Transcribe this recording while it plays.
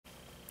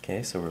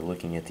Okay, so we're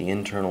looking at the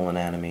internal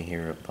anatomy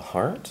here of the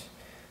heart.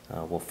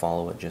 We'll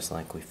follow it just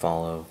like we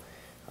follow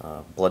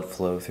blood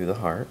flow through the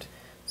heart.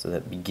 So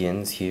that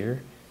begins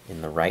here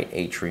in the right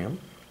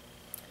atrium.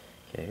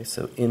 Okay,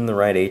 so in the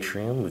right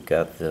atrium, we've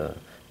got the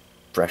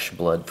fresh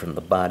blood from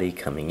the body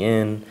coming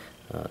in,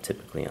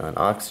 typically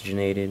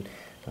unoxygenated.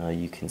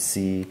 You can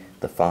see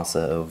the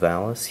fossa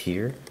ovalis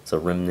here. It's a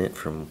remnant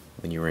from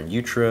when you were in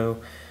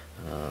utero.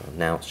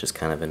 Now it's just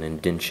kind of an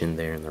indention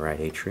there in the right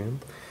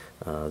atrium.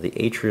 The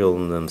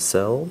atrial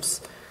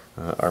themselves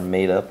are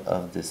made up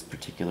of this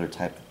particular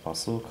type of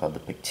muscle called the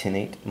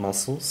pectinate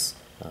muscles.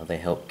 They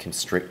help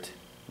constrict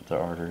the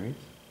arteries,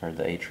 or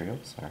the atrium,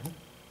 sorry.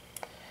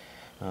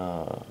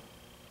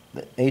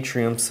 The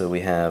atrium, so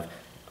we have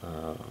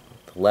the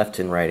left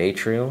and right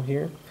atrial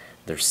here.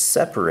 They're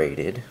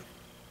separated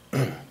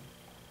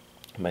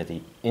by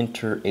the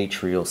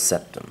interatrial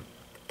septum.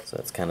 So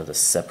that's kind of the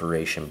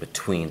separation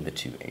between the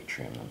two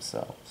atrium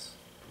themselves.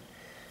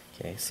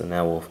 Okay, so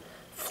now we'll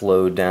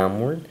flow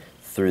downward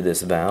through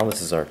this valve.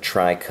 This is our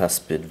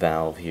tricuspid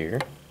valve here.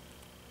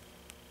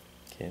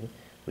 Okay,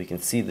 we can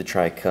see the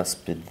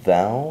tricuspid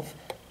valve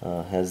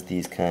has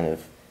these kind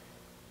of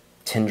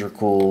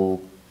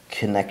tendricle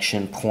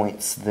connection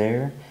points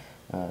there,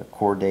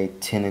 chordae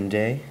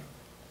tenindae.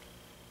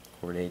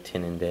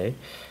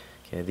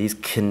 Okay, these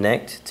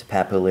connect to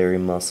papillary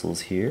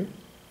muscles here,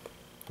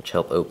 which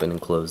help open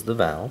and close the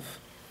valve.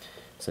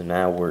 So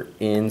now we're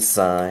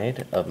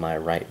inside of my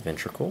right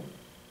ventricle.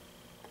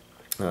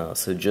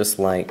 So just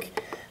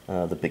like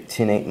the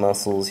pectinate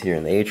muscles here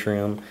in the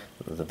atrium,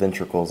 the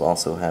ventricles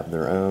also have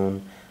their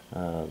own,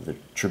 the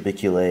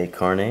trabeculae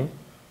carneae.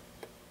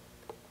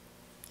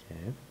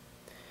 Okay.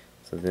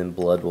 So then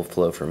blood will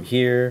flow from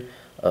here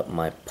up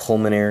my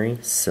pulmonary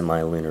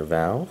semilunar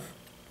valve,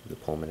 the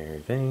pulmonary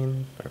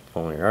vein, or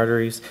pulmonary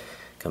arteries,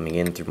 coming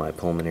in through my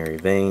pulmonary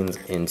veins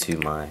into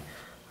my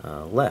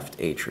left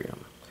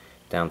atrium,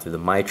 down through the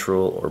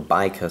mitral or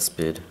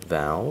bicuspid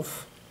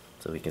valve.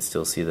 So we can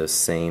still see those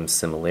same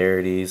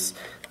similarities,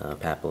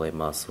 papillae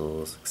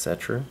muscles,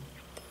 etc.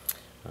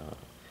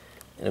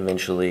 And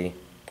eventually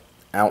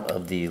out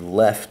of the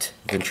left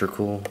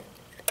ventricle,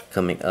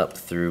 coming up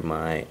through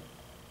my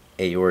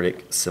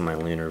aortic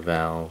semilunar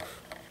valve,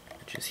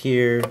 which is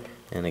here,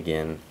 and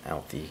again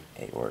out the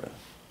aorta.